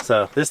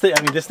 So this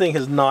thing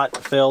has not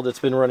failed. It's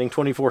been running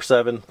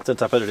 24/7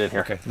 since I put it in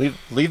here. Okay.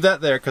 Leave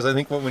that there, because I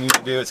think what we need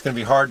to do, it's going to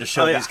be hard to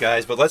show these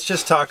guys, but let's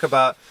just talk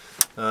about,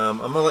 I'm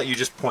going to let you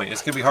just point.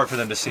 It's going to be hard for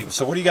them to see.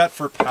 So what do you got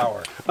for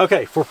power?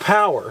 Okay, for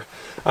power,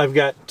 I've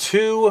got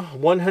two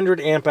 100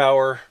 amp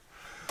hour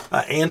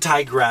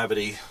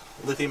anti-gravity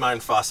lithium iron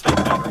phosphate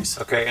batteries.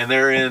 Okay, and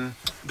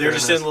they're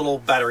just in little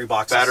battery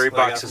boxes. Battery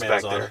boxes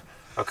back there.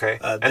 Okay.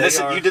 And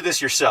you did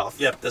this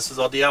yourself? Yep, this is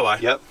all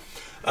DIY. Yep.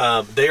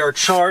 They are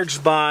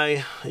charged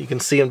by, you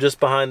can see them just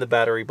behind the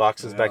battery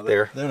boxes back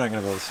there. They're not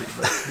going to be able to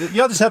see, but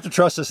you'll just have to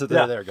trust us that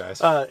they're there, guys.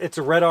 It's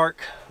a Red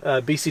Arc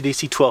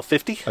BCDC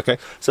 1250. Okay.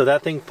 So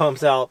that thing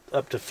pumps out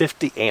up to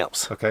 50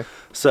 amps. Okay.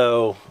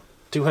 So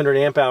 200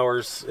 amp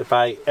hours, if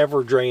I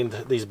ever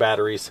drained these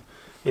batteries,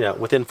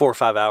 within 4 or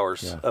 5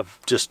 hours of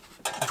just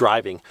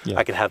driving,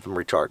 I could have them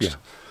recharged.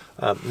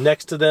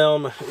 Next to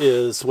them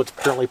is what's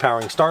currently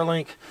powering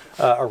Starlink,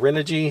 a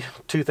Renogy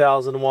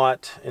 2000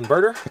 watt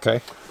inverter. Okay.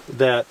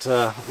 That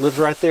lives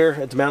right there.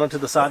 It's mounted to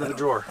the side of the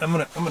drawer. I'm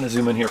gonna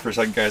zoom in here for a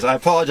second, guys. I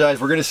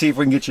apologize. We're gonna see if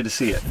we can get you to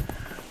see it.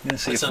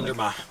 It's under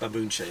my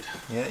baboon shade.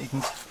 Yeah, you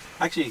can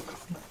actually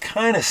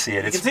kind of see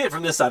it. You can see it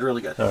from this side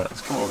really good. All right,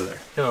 let's come over there.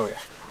 Come over here.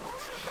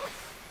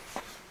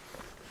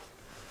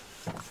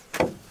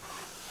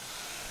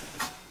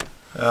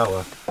 Oh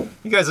well,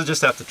 you guys will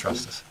just have to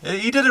trust us.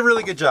 You did a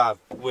really good job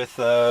with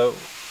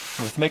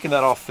making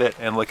that all fit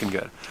and looking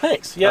good.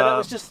 Thanks. Yeah, that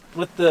was just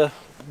with the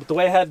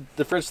way I had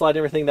the fridge slide and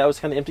everything. That was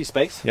kind of empty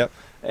space. Yep.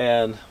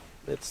 And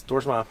it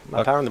stores my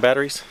power and the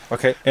batteries.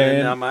 Okay. And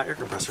now my air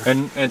compressor.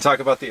 And talk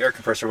about the air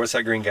compressor. What's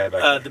that green guy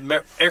back there?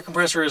 The air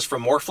compressor is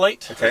from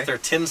Morflate. Okay. They're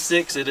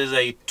 10.6. It is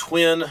a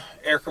twin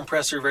air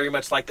compressor, very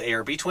much like the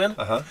ARB twin.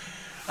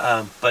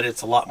 But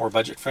it's a lot more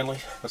budget friendly.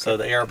 Okay. So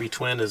the ARB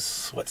twin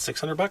is what,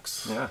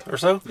 $600 or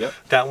so. Yep.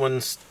 That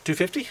one's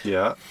 $250.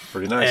 Yeah,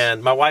 pretty nice.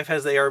 And my wife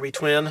has the ARB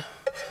twin,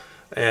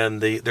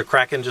 and they're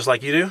cracking just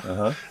like you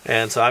do.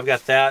 And so I've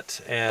got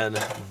that, and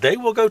they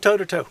will go toe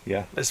to toe.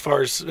 Yeah. As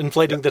far as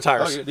inflating the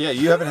tires. Oh,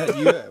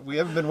 yeah, we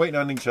haven't been waiting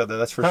on each other.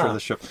 That's for sure.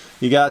 This show.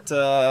 You got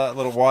a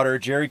little water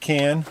jerry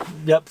can.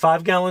 Yep,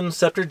 5-gallon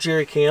Scepter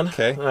jerry can.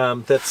 Okay.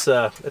 It's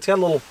got a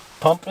little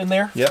pump in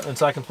there. Yep. And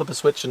so I can flip a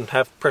switch and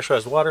have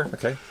pressurized water.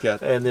 Okay. Yeah.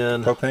 And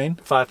then propane.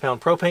 5-pound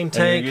propane tank.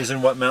 And you're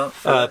using what mount?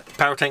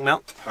 Power tank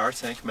mount. Power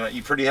tank mount.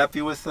 You pretty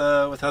happy with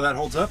how that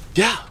holds up?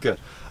 Yeah. Good.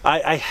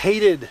 I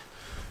hated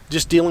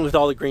just dealing with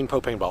all the green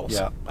propane bottles.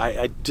 Yeah.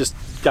 I just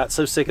got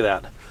so sick of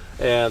that.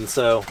 And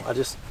so I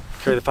just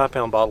carry the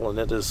 5-pound bottle, and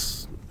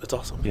it's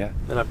awesome. Yeah.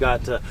 And I've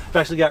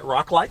actually got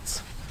rock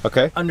lights.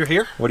 Okay. Under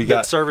here. What do you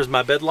got? That serve as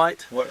my bed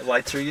light. What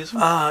lights are you using?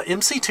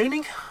 MC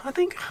Tuning, I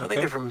think. I think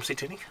they're from MC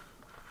Tuning.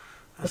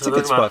 That's a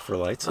good spot for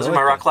lights. Those are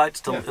my rock lights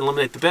to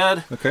illuminate the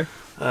bed. Okay.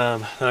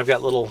 And I've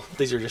got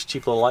these are just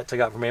cheap little lights I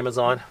got from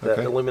Amazon that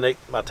illuminate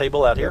my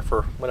table out here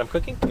for when I'm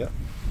cooking. Yeah.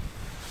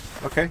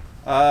 Okay.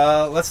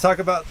 Let's talk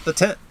about the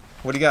tent.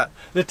 What do you got?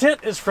 The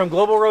tent is from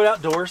Global Road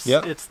Outdoors.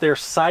 Yep. It's their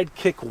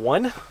Sidekick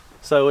 1.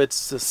 So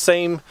it's the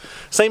same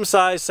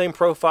size, same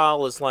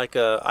profile as like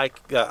a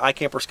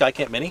iCamp or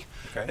SkyCamp Mini.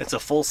 Okay. It's a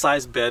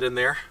full-size bed in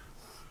there.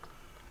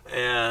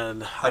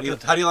 And how do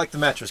you like the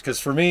mattress? Because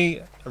for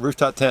me, a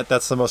rooftop tent,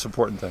 that's the most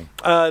important thing.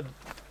 I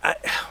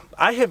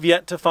have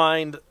yet to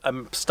find a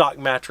stock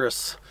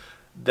mattress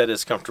that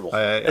is comfortable,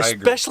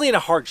 especially in a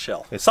hard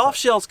shell. Soft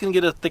shells can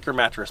get a thicker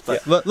mattress,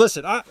 but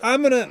listen,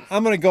 I'm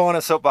gonna go on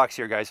a soapbox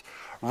here, guys.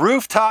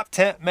 Rooftop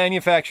tent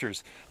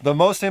manufacturers. The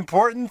most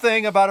important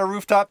thing about a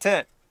rooftop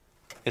tent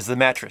is the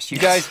mattress. You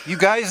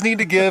guys need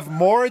to give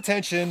more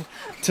attention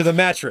to the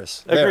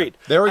mattress. Agreed.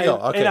 There we go.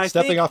 Okay,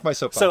 stepping off my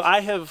soapbox. So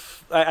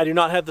I do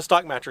not have the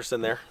stock mattress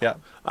in there. Yeah.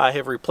 I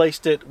have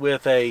replaced it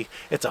with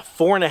it's a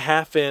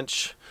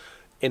 4.5-inch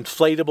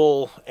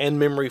inflatable and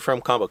memory foam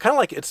combo. Kind of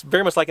like, it's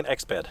very much like an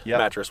X-Bed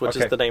mattress, which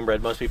is the name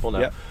brand most people know.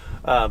 Yep.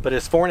 But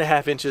it's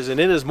 4.5 inches, and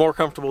it is more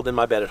comfortable than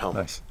my bed at home.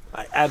 Nice.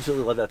 I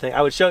absolutely love that thing.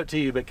 I would show it to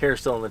you, but Kara's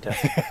still in the tent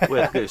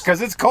with Goose.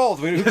 Because it's cold.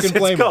 Who can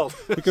blame her?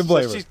 Who can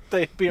blame her? She's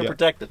being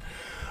protected.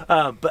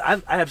 But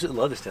I absolutely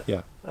love this tent.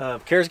 Yeah.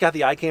 Kara's got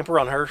the iCamper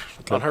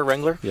on her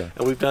Wrangler. Yeah.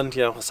 And we've done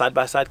a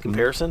side-by-side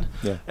comparison.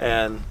 Yeah.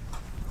 And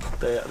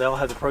they all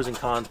have the pros and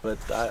cons, but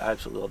I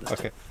absolutely love this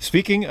tent.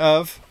 Speaking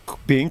of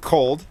being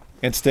cold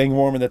and staying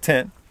warm in the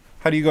tent,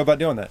 how do you go about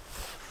doing that?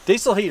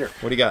 Diesel heater.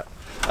 What do you got?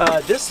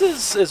 This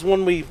is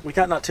one we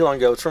got not too long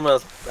ago. It's from I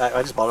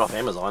just bought it off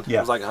Amazon. Yeah.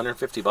 It was like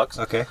 $150.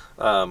 Okay.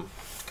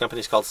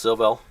 Company's called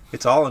Silvel.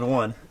 It's all in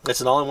one.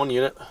 It's an all-in-one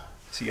unit.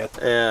 So you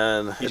got,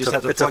 and you just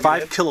have to it's a plug it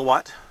 5 in?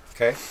 kilowatt.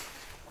 Okay.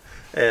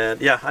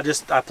 And yeah,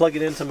 I plug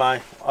it into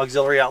my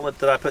auxiliary outlet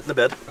that I put in the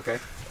bed. Okay.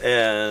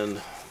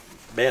 And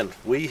man,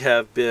 we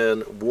have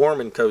been warm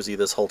and cozy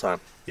this whole time.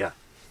 Yeah.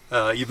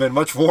 You've been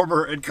much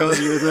warmer and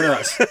cozier than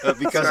us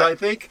because right. I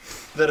think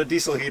that a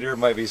diesel heater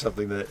might be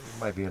something that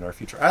might be in our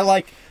future. I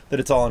like that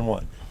it's all in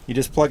one. You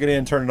just plug it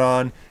in, turn it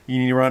on. You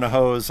need to run a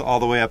hose all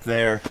the way up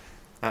there.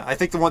 I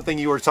think the one thing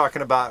you were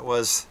talking about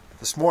was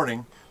this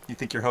morning, you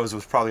think your hose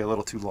was probably a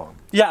little too long.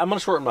 Yeah, I'm going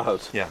to shorten my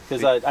hose. Yeah.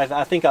 Because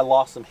I think I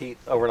lost some heat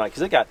overnight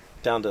because it got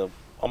down to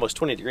almost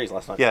 20 degrees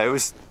last night. Yeah, it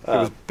was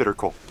bitter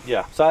cold.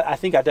 Yeah, so I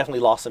think I definitely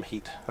lost some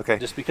heat. Okay.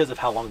 Just because of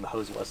how long the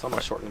hose was. So I'm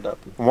going to shorten it up.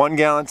 1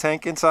 gallon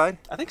tank inside?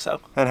 I think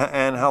so.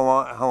 And how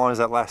long does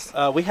that last?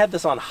 We had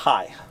this on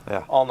high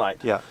all night.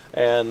 Yeah.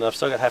 And I've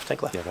still got half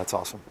tank left. Yeah, that's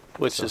awesome.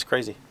 Which is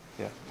crazy.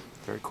 Yeah,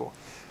 very cool.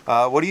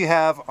 What do you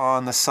have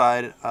on the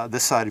side,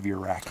 this side of your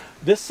rack?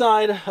 This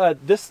side,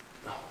 let's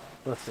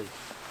see.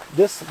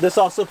 This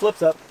also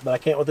flips up, but I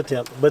can't with the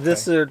tent. But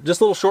this are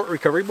just little short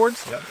recovery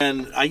boards. Yep.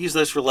 And I use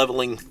those for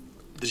leveling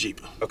the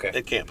Jeep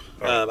at camp.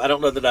 Right. I don't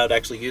know that I'd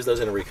actually use those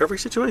in a recovery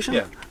situation.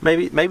 Yeah.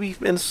 Maybe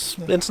in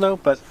snow,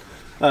 but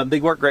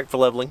they work great for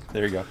leveling.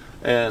 There you go.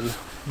 And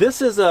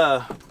this is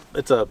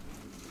it's a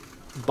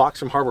box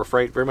from Harbor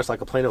Freight, very much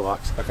like a Plano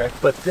box. Okay.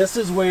 But this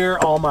is where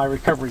all my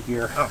recovery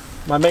gear,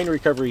 my main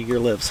recovery gear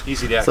lives.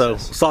 Easy to access.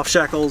 So soft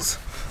shackles,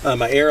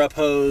 my air up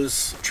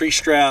hose, tree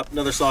strap,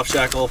 another soft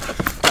shackle,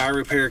 tire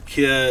repair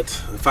kit,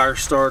 fire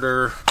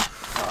starter.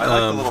 I like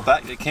the little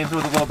bag. It came through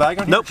with a little bag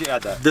on here? Nope. Or did you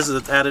add that? This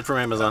is added from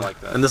Amazon. I like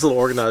that. And this little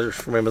organizer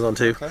from Amazon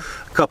too. Okay.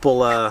 A couple,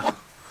 what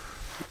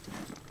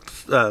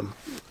are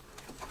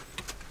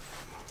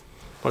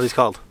these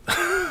called?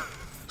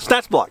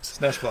 Snatch blocks.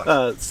 Snatch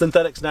blocks.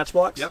 Synthetic snatch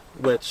blocks. Yep.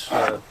 Which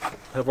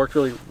have worked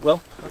really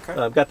well.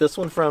 Okay. Got this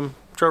one from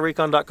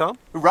TrailRecon.com.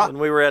 Hoorah. When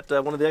we were at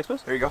one of the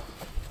expos. There you go.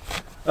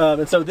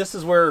 And so this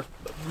is where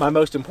my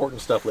most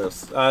important stuff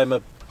lives. I'm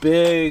a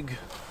big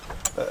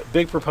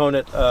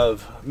proponent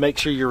of make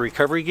sure your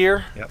recovery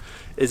gear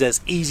is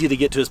as easy to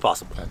get to as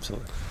possible.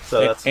 Absolutely.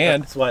 So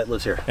that's why it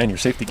lives here. And your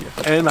safety gear.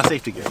 And my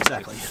safety gear,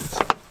 exactly.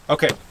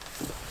 Okay.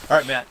 All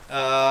right, Matt.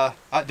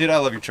 Dude, I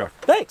love your truck.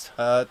 Thanks.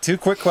 2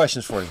 quick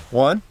questions for you.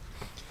 1,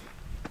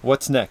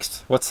 what's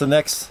next? What's the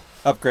next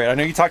upgrade? I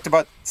know you talked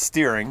about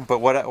steering, but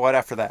what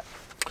after that?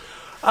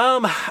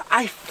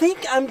 I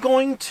think I'm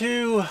going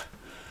to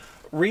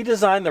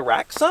redesign the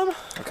rack some,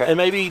 and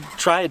maybe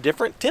try a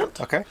different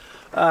tent. Okay.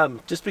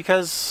 Just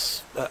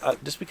because I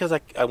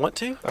want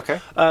to.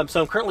 Okay. So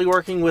I'm currently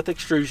working with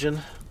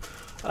Extrusion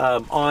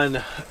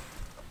on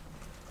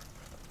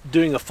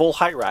doing a full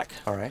height rack.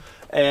 All right.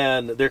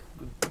 And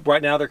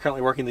right now they're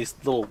currently working these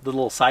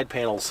little side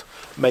panels,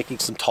 making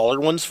some taller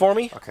ones for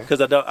me. Okay.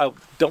 Because I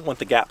don't want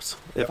the gaps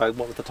if I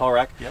went with the tall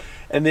rack. Yep.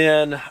 And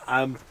then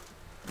I'm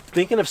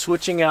thinking of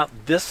switching out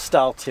this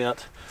style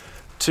tent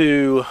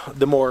to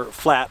the more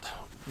flat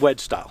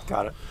wedge style.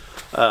 Got it.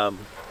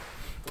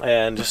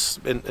 And just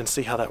and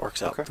see how that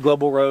works out. Okay.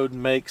 Global Road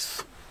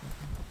makes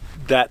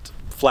that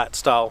flat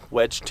style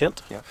wedge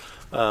tent. Yeah.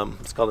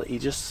 It's called an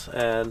Aegis,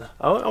 and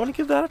I want to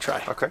give that a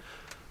try. Okay.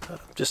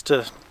 Just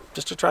to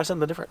try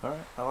something different. All right.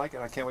 I like it.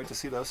 I can't wait to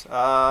see those.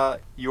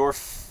 Your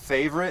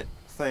favorite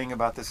thing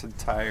about this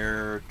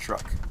entire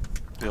truck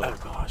build? Oh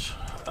gosh.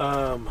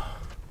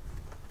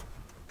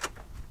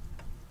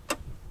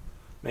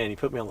 Man, you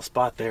put me on the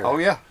spot there. Oh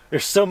yeah.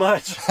 There's so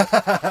much.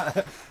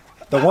 The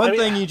one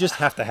thing you just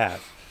have to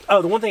have.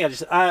 Oh, the one thing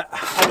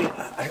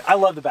I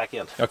love the back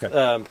end. Okay.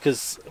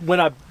 Because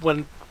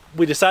when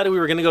we decided we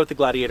were going to go with the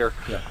Gladiator,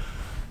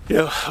 you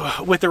know,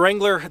 with the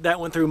Wrangler, that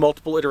went through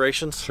multiple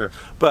iterations. Sure.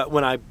 But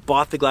when I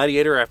bought the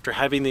Gladiator, after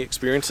having the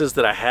experiences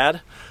that I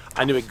had,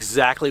 I knew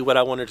exactly what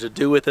I wanted to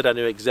do with it. I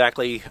knew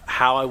exactly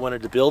how I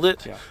wanted to build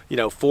it. Yeah. You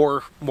know,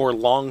 for more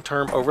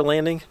long-term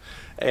overlanding,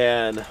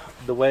 and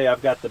the way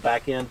I've got the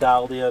back end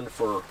dialed in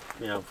for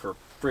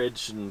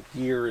fridge and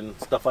gear and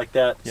stuff like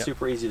that,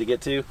 super easy to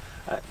get to.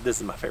 This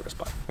is my favorite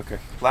spot. Okay.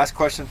 Last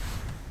question.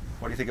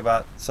 What do you think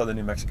about southern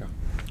New Mexico?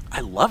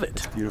 I love it.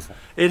 It's beautiful.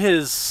 It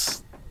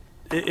is.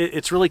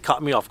 It's really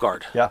caught me off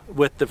guard. Yeah.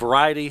 With the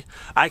variety,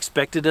 I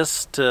expected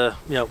us to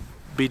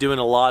be doing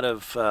a lot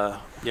of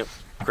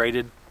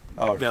graded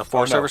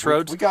Forest Service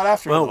roads. We got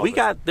after it.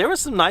 Well, there was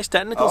some nice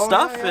technical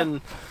stuff,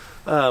 and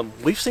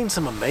we've seen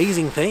some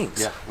amazing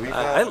things.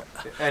 Yeah.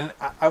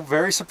 I'm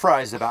very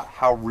surprised about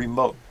how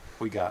remote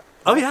we got.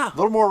 Oh yeah, a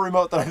little more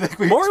remote than I think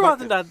we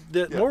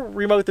expected. More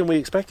remote than we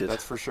expected.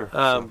 That's for sure.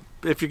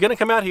 If you're going to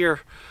come out here,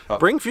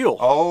 bring fuel.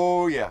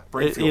 Oh yeah,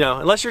 bring fuel.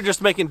 Unless you're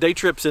just making day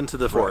trips into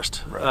the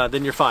forest,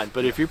 then you're fine.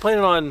 But if you're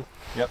planning on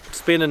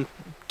spending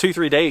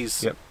 2-3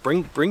 days,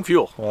 bring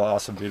fuel. Well,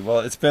 awesome, dude. Well,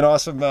 it's been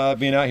awesome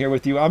being out here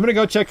with you. I'm gonna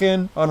go check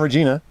in on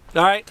Regina.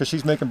 All right. Because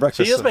she's making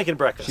breakfast. She is making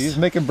breakfast. She's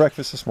making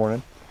breakfast this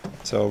morning.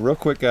 So real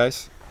quick,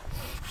 guys.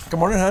 Good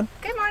morning, hon.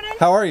 Good morning.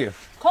 How are you?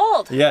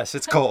 Cold. Yes,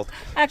 it's cold.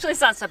 Actually,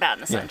 it's not so bad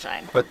in the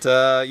sunshine. But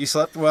you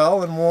slept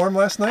well and warm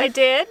last night? I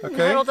did.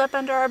 Okay. Huddled up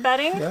under our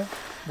bedding. Yeah.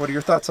 What are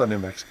your thoughts on New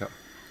Mexico?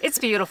 It's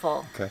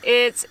beautiful. Okay.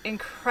 It's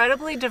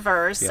incredibly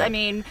diverse. Yeah. I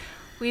mean,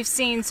 we've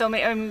seen so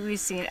many. I mean, we've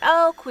seen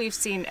elk. We've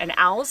seen an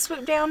owl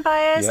swoop down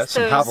by us. Yeah,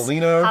 some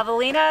javelina.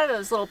 Javelina,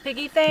 those little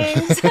piggy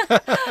things.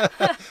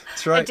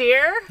 That's right. A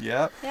deer.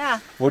 Yeah. Yeah.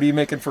 What are you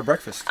making for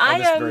breakfast on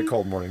this very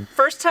cold morning?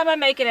 First time I'm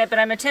making it, but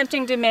I'm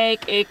attempting to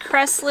make a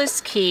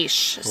crestless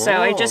quiche. So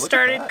I just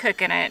started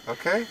cooking it.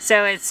 Okay.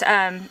 So it's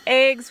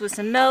eggs with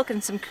some milk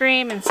and some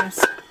cream and some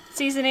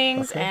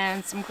seasonings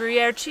and some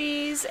Gruyere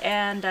cheese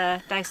and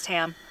diced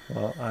ham.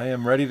 Well, I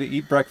am ready to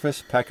eat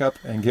breakfast, pack up,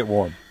 and get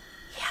warm.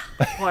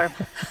 Yeah, warm.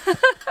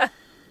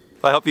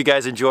 I hope you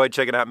guys enjoyed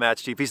checking out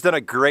Matt's Jeep. He's done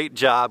a great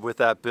job with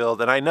that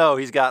build, and I know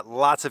he's got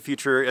lots of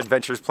future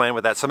adventures planned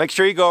with that. So make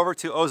sure you go over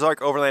to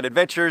Ozark Overland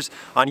Adventures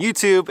on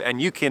YouTube,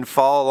 and you can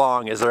follow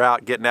along as they're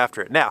out getting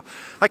after it. Now,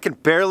 I can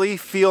barely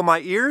feel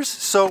my ears,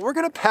 so we're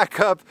gonna pack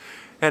up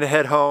and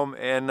head home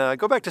and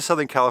go back to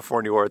Southern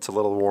California where it's a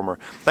little warmer.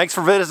 Thanks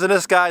for visiting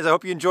us, guys. I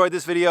hope you enjoyed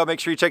this video.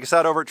 Make sure you check us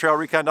out over at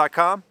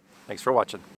TrailRecon.com. Thanks for watching.